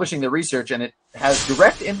are publishing the research, and it has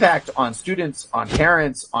direct impact on students, on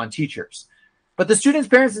parents, on teachers. But the students,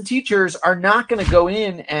 parents, and teachers are not going to go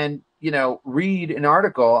in and read an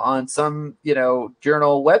article on some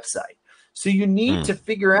journal website. So you need to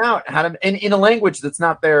figure out how to, and in a language that's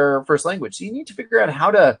not their first language. So you need to figure out how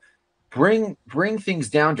to bring things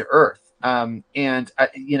down to earth. And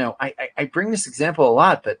I bring this example a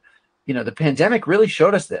lot, but the pandemic really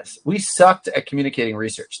showed us this. We sucked at communicating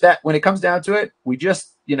research. That when it comes down to it, we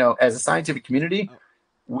just as a scientific community,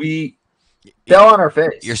 we fell on our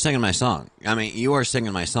face. You're singing my song. I mean, you are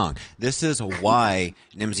singing my song. This is why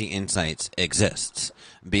Nimdzi Insights exists,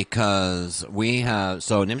 because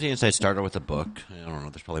Nimdzi Insights started with a book. I don't know,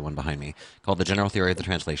 there's probably one behind me, called The General Theory of the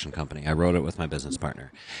Translation Company. I wrote it with my business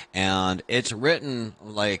partner. And it's written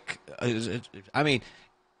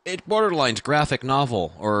it borderlines graphic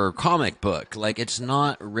novel or comic book. Like, it's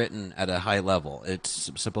not written at a high level.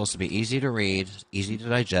 It's supposed to be easy to read, easy to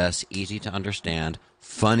digest, easy to understand,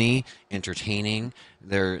 funny, entertaining.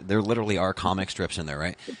 There literally are comic strips in there,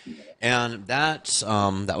 right? And that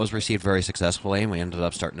was received very successfully, and we ended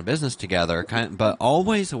up starting a business together. But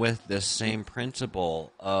always with this same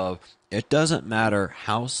principle of, it doesn't matter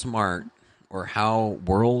how smart or how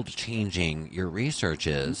world-changing your research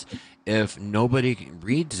is, if nobody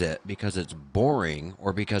reads it because it's boring,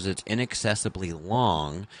 or because it's inaccessibly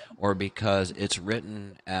long, or because it's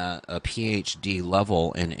written at a PhD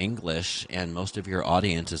level in English and most of your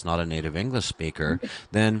audience is not a native English speaker,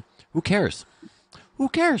 then who cares? Who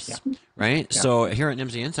cares? Yeah. Right? Yeah. So here at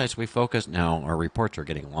Nimdzi Insights, we focus now. Our reports are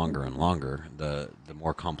getting longer and longer, the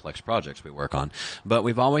more complex projects we work on. But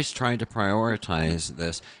we've always tried to prioritize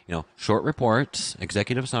this, short reports,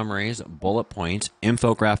 executive summaries, bullet points,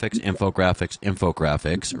 infographics,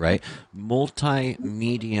 right?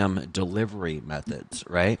 Multi-medium delivery methods,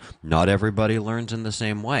 right? Not everybody learns in the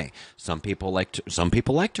same way. Some people like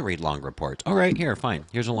to read long reports. All right, here, fine.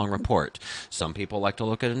 Here's a long report. Some people like to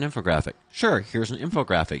look at an infographic. Sure, here's an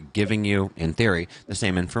infographic giving you, in theory, the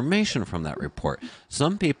same information from that report.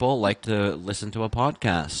 Some people like to listen to a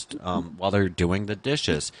podcast while they're doing the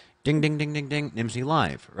dishes. Ding, ding, ding, ding, ding, Nimdzi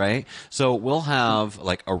Live, right? So we'll have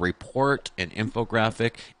like a report, an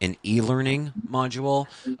infographic, an e-learning module,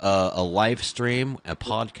 a live stream, a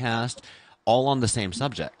podcast, all on the same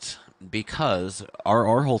subject. Because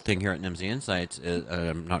our whole thing here at Nimdzi Insights is,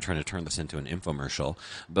 I'm not trying to turn this into an infomercial,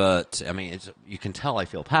 but I mean, you can tell I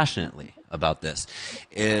feel passionately about this,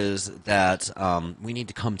 is that we need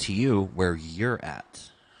to come to you where you're at,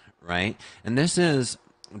 right? And this is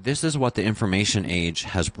what the information age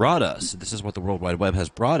has brought us. This is what the World Wide Web has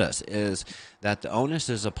brought us, is that the onus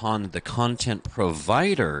is upon the content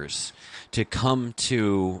providers to come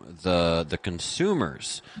to the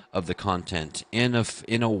consumers of the content in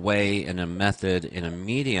a way, in a method, in a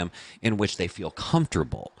medium in which they feel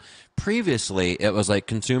comfortable. Previously, it was like,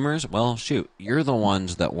 consumers, well, shoot, you're the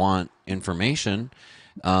ones that want information,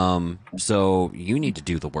 so you need to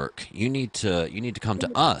do the work. You need to come to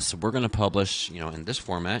us. We're going to publish, in this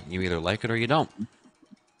format. You either like it or you don't,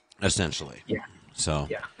 essentially. Yeah. So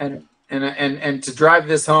yeah, and to drive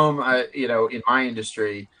this home, in my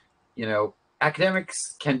industry,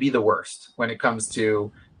 academics can be the worst when it comes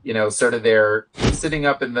to, sort of they're sitting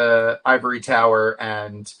up in the ivory tower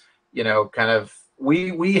and, kind of,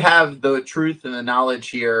 we have the truth and the knowledge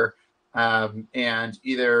here, and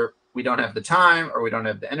either we don't have the time or we don't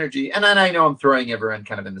have the energy. And then I know I'm throwing everyone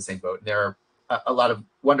kind of in the same boat. There are a lot of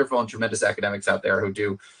wonderful and tremendous academics out there who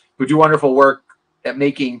do wonderful work at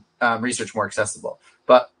making research more accessible.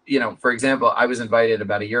 But, for example, I was invited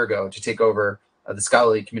about a year ago to take over the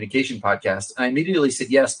Scholarly Communication podcast. And I immediately said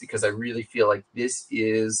yes, because I really feel like this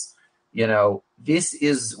is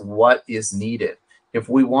what is needed. If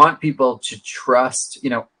we want people to trust,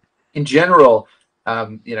 in general,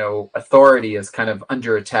 authority is kind of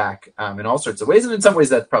under attack in all sorts of ways. And in some ways,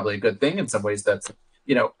 that's probably a good thing. In some ways, that's,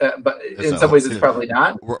 but in some ways, it's probably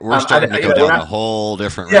not. We're starting to go down a whole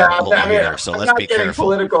different rabbit hole here. So let's be careful.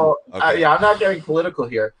 Political. Okay. I'm not getting political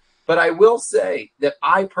here. But I will say that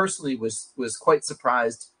I personally was quite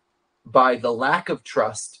surprised by the lack of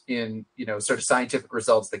trust in, sort of scientific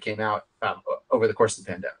results that came out over the course of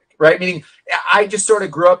the pandemic, right? Meaning, I just sort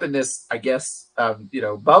of grew up in this, I guess,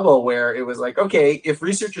 bubble where it was like, okay, if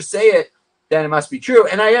researchers say it, then it must be true.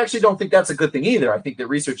 And I actually don't think that's a good thing either. I think that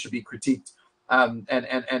research should be critiqued and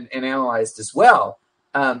analyzed as well.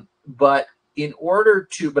 But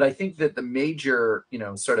I think that the major,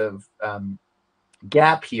 sort of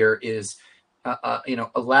gap here is, a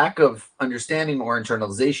lack of understanding or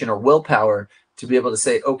internalization or willpower to be able to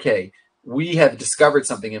say, okay, we have discovered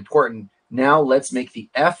something important. Now let's make the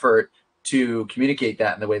effort to communicate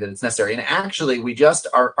that in the way that it's necessary. And actually, we just,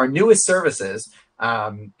 our newest services,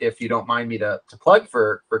 if you don't mind me to plug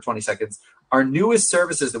for 20 seconds, our newest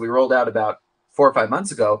services that we rolled out about 4 or 5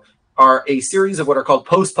 months ago are a series of what are called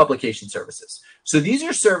post-publication services. So these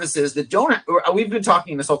are services that we've been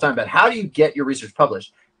talking this whole time about how do you get your research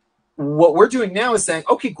published. What we're doing now is saying,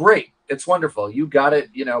 okay, great. It's wonderful. You got it,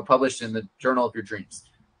 published in the journal of your dreams.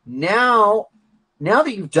 Now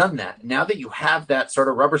that you've done that, now that you have that sort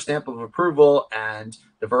of rubber stamp of approval and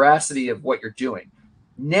the veracity of what you're doing,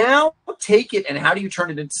 now take it and how do you turn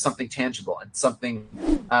it into something tangible and something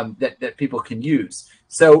that people can use?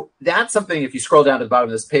 So that's something, if you scroll down to the bottom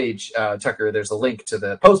of this page, Tucker, there's a link to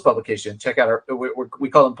the post-publication. Check out we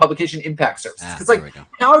call them publication impact services. It's like,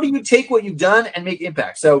 how do you take what you've done and make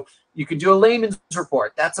impact? So You can do a layman's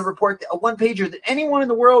report. That's a report, a one-pager that anyone in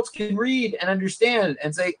the world can read and understand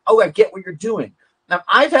and say, oh, I get what you're doing. Now,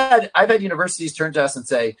 I've had universities turn to us and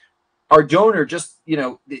say, our donor just,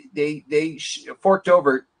 they forked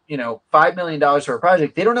over, $5 million for a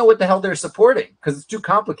project. They don't know what the hell they're supporting because it's too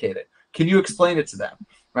complicated. Can you explain it to them?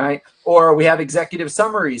 Right? Or we have executive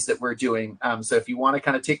summaries that we're doing. So if you want to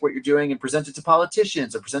kind of take what you're doing and present it to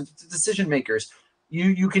politicians or present it to decision makers,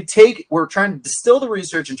 you could take, we're trying to distill the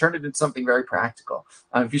research and turn it into something very practical.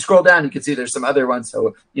 If you scroll down, you can see there's some other ones.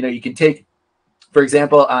 So, you can take, for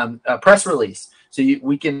example, a press release. So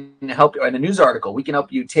we can help you in a news article. We can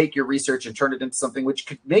help you take your research and turn it into something which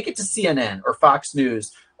could make it to CNN or Fox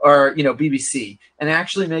News or, BBC and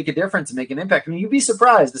actually make a difference and make an impact. I mean, you'd be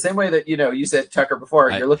surprised the same way that, you said, Tucker,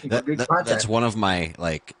 before, you're looking for good content. That's one of my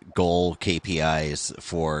goal KPIs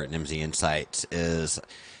for Nimdzi Insights is,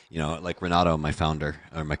 like Renato, my founder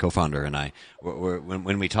or my co-founder, and I,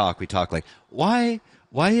 when we talk like, why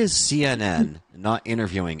is CNN not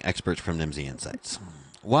interviewing experts from Nimdzi Insights?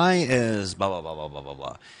 Why is blah, blah, blah, blah, blah, blah,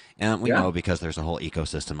 blah. And we know because there's a whole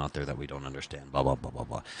ecosystem out there that we don't understand, blah, blah, blah, blah,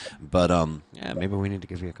 blah. But, maybe we need to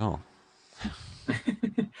give you a call.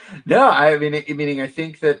 No, I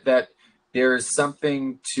think that there's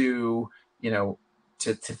something to,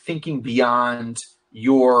 to thinking beyond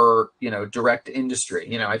your, direct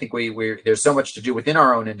industry. I think there's so much to do within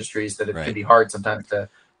our own industries that it can be hard sometimes to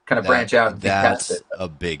kind of branch out and that's it. A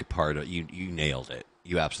big part of you nailed it.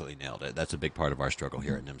 You absolutely nailed it. That's a big part of our struggle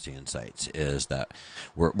here at Nimdzi Insights is that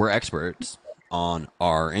we're experts on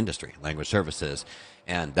our industry, language services,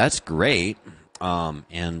 and that's great.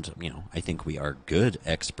 And I think we are good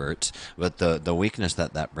experts, but the weakness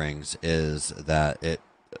that brings is that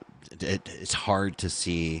it's hard to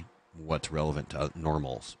see what's relevant to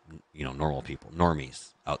normals, normal people, normies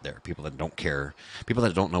out there, people that don't care, people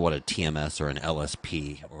that don't know what a TMS or an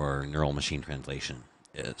LSP or neural machine translation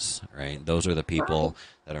is, right? Those are the people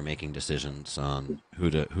that are making decisions on who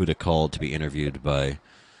to call to be interviewed by.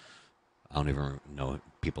 I don't even know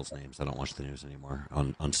people's names. I don't watch the news anymore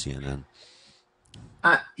on CNN.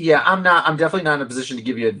 I'm definitely not in a position to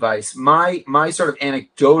give you advice. My sort of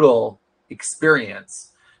anecdotal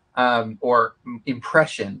experience or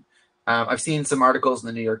impression. I've seen some articles in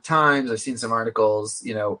the New York Times. I've seen some articles,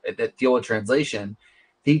 that deal with translation.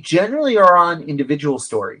 They generally are on individual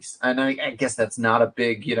stories. And I guess that's not a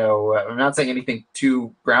big, I'm not saying anything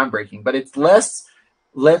too groundbreaking, but it's less,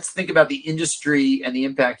 let's think about the industry and the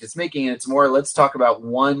impact it's making. And it's more, let's talk about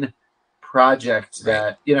one project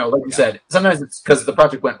that, like you said, sometimes it's because the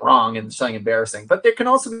project went wrong and something embarrassing, but there can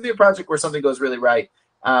also be a project where something goes really right.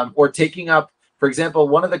 Or taking up, for example,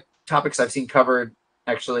 one of the topics I've seen covered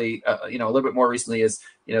actually, a little bit more recently is,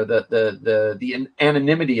 the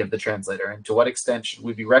anonymity of the translator and to what extent should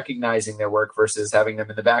we be recognizing their work versus having them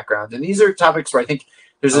in the background. And these are topics where I think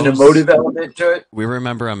there's an emotive element to it. We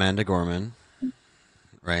remember Amanda Gorman,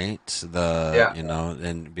 right? With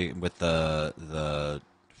the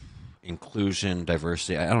inclusion,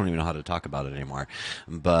 diversity. I don't even know how to talk about it anymore.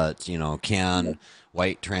 But, can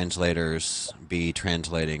white translators be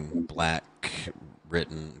translating black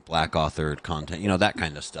written, black authored content, that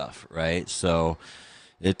kind of stuff, right? So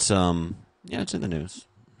it's it's in the news.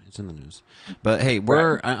 It's in the news. But hey,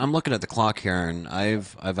 I'm looking at the clock here, and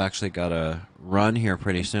I've actually got to run here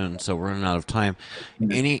pretty soon, so we're running out of time.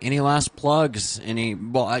 Any last plugs?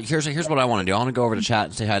 Here's what I want to do. I want to go over to chat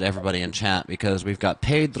and say hi to everybody in chat because we've got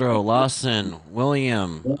Pedro, Lawson,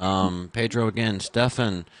 William, Pedro again,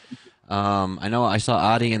 Stefan. I know I saw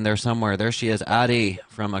Adi in there somewhere. There she is, Adi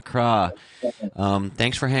from Accra.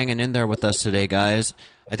 Thanks for hanging in there with us today, guys.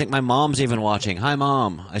 I think my mom's even watching. Hi,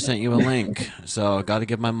 Mom. I sent you a link, so got to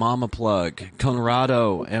give my mom a plug.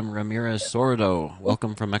 Conrado M. Ramirez Sordo,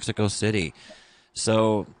 welcome from Mexico City.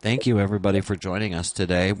 So thank you, everybody, for joining us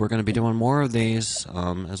today. We're going to be doing more of these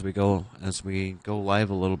as we go live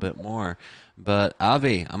a little bit more. But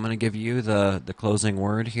Avi, I'm going to give you the closing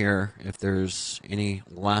word here if there's any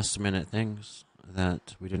last-minute things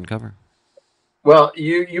that we didn't cover. Well,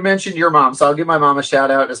 you mentioned your mom, so I'll give my mom a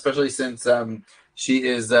shout-out, especially since she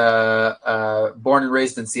is born and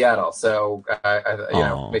raised in Seattle. So,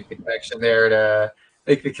 make the connection there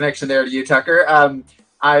to you, Tucker.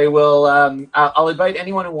 I will. I'll invite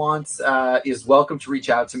anyone who wants is welcome to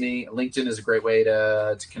reach out to me. LinkedIn is a great way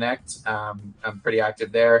to connect. I'm pretty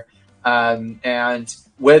active there, and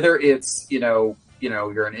whether it's you're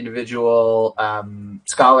an individual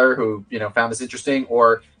scholar who found this interesting,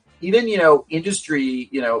 or even industry.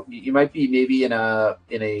 You might be maybe in a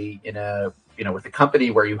with a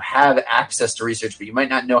company where you have access to research, but you might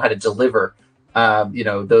not know how to deliver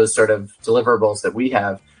those sort of deliverables that we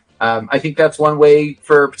have. I think that's one way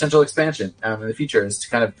for potential expansion in the future, is to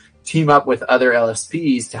kind of team up with other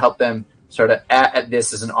LSPs to help them sort of add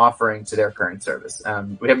this as an offering to their current service.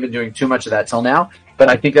 We haven't been doing too much of that till now, but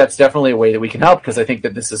I think that's definitely a way that we can help, because I think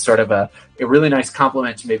that this is sort of a really nice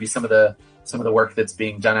complement to maybe some of the work that's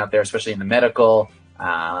being done out there, especially in the medical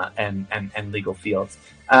and legal fields.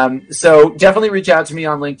 So definitely reach out to me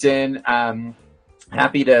on LinkedIn.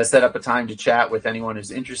 Happy to set up a time to chat with anyone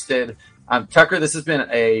who's interested. Tucker, this has been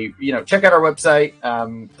check out our website,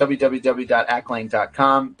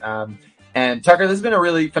 www.acklang.com. And Tucker, this has been a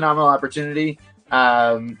really phenomenal opportunity.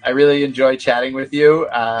 I really enjoy chatting with you.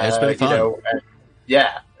 It's been fun.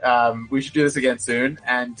 We should do this again soon.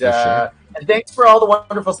 And sure. And thanks for all the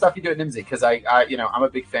wonderful stuff you do at Nimdzi, because I'm a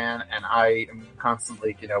big fan, and I am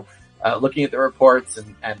constantly looking at the reports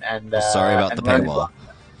and sorry about the paywall.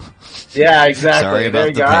 Yeah, exactly. Sorry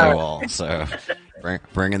about the paywall. So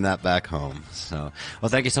bringing that back home. So, well,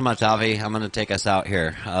 thank you so much, Avi. I'm going to take us out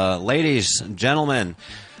here. Ladies, gentlemen,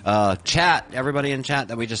 chat, everybody in chat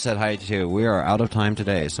that we just said hi to, we are out of time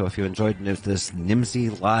today. So if you enjoyed this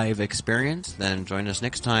Nimdzi live experience, then join us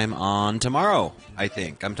next time on tomorrow, I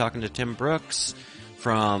think. I'm talking to Tim Brooks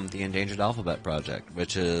from the Endangered Alphabet Project,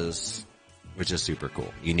 which is super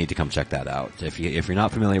cool. You need to come check that out. If you're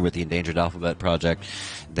not familiar with the Endangered Alphabet Project,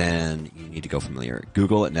 then you need to go familiar.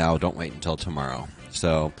 Google it now. Don't wait until tomorrow.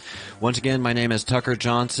 So, once again, my name is Tucker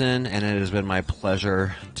Johnson, and it has been my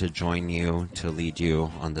pleasure to join you, to lead you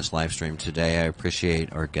on this live stream today. I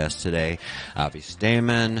appreciate our guest today, Avi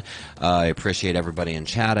Staiman. I appreciate everybody in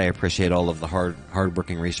chat. I appreciate all of the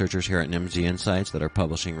hard-working researchers here at Nimdzi Insights that are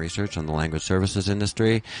publishing research on the language services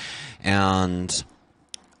industry. And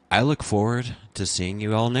I look forward to seeing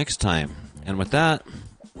you all next time. And with that,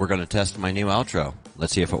 we're going to test my new outro.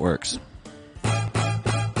 Let's see if it works.